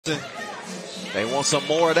They want some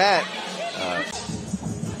more of that.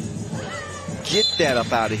 Get that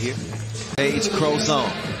up out of here. Paige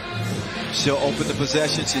Crozon. She'll open the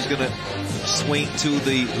possession. She's going to swing to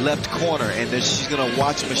the left corner, and then she's going to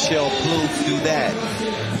watch Michelle Plouffe do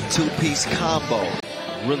that. Two-piece combo.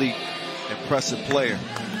 Really impressive player.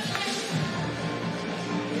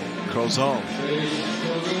 Crozon.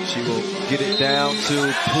 She will get it down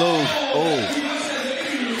to Plouffe.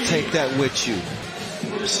 Oh, take that with you,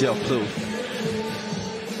 Michelle Plouffe.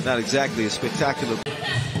 Not exactly a spectacular.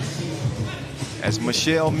 As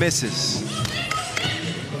Michelle misses.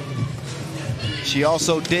 She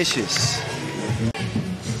also dishes.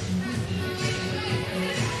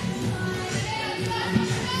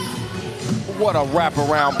 What a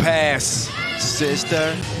wraparound pass,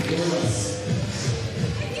 sister.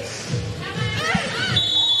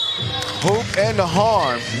 Hoop and the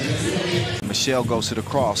harm. Michelle goes to the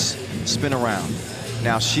cross, spin around.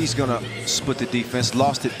 Now she's gonna split the defense,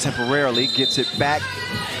 lost it temporarily, gets it back.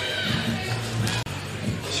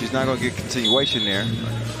 She's not gonna get continuation there.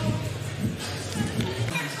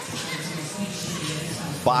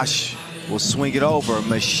 Bosch will swing it over.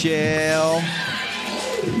 Michelle.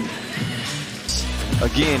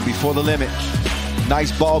 Again, before the limit.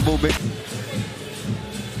 Nice ball movement.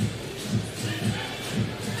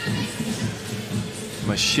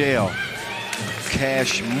 Michelle.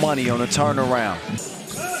 Cash money on the turnaround.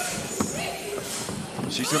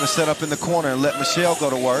 She's going to set up in the corner and let Michelle go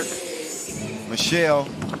to work. Michelle,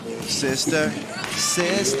 sister,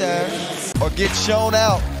 or get shown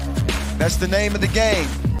out. That's the name of the game.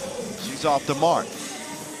 She's off the mark.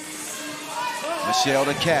 Michelle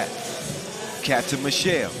to Cat. Cat to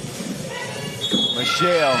Michelle.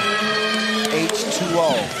 Michelle,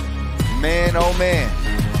 H2O. Man, oh man.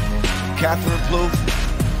 Catherine Plouffe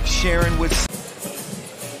sharing with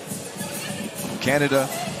Canada,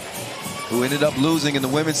 who ended up losing in the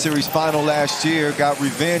Women's Series final last year, got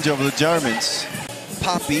revenge over the Germans.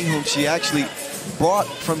 Poppy, whom she actually brought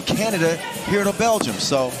from Canada here to Belgium.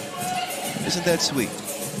 So, isn't that sweet?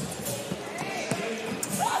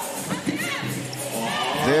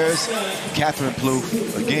 There's Catherine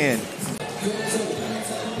Plouffe again.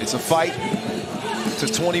 It's a fight to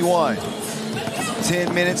 21.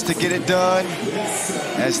 10 minutes to get it done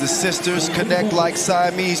as the sisters connect like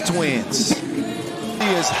Siamese twins. She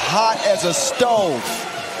is hot as a stove.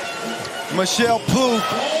 Michelle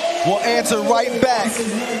Plouffe will answer right back.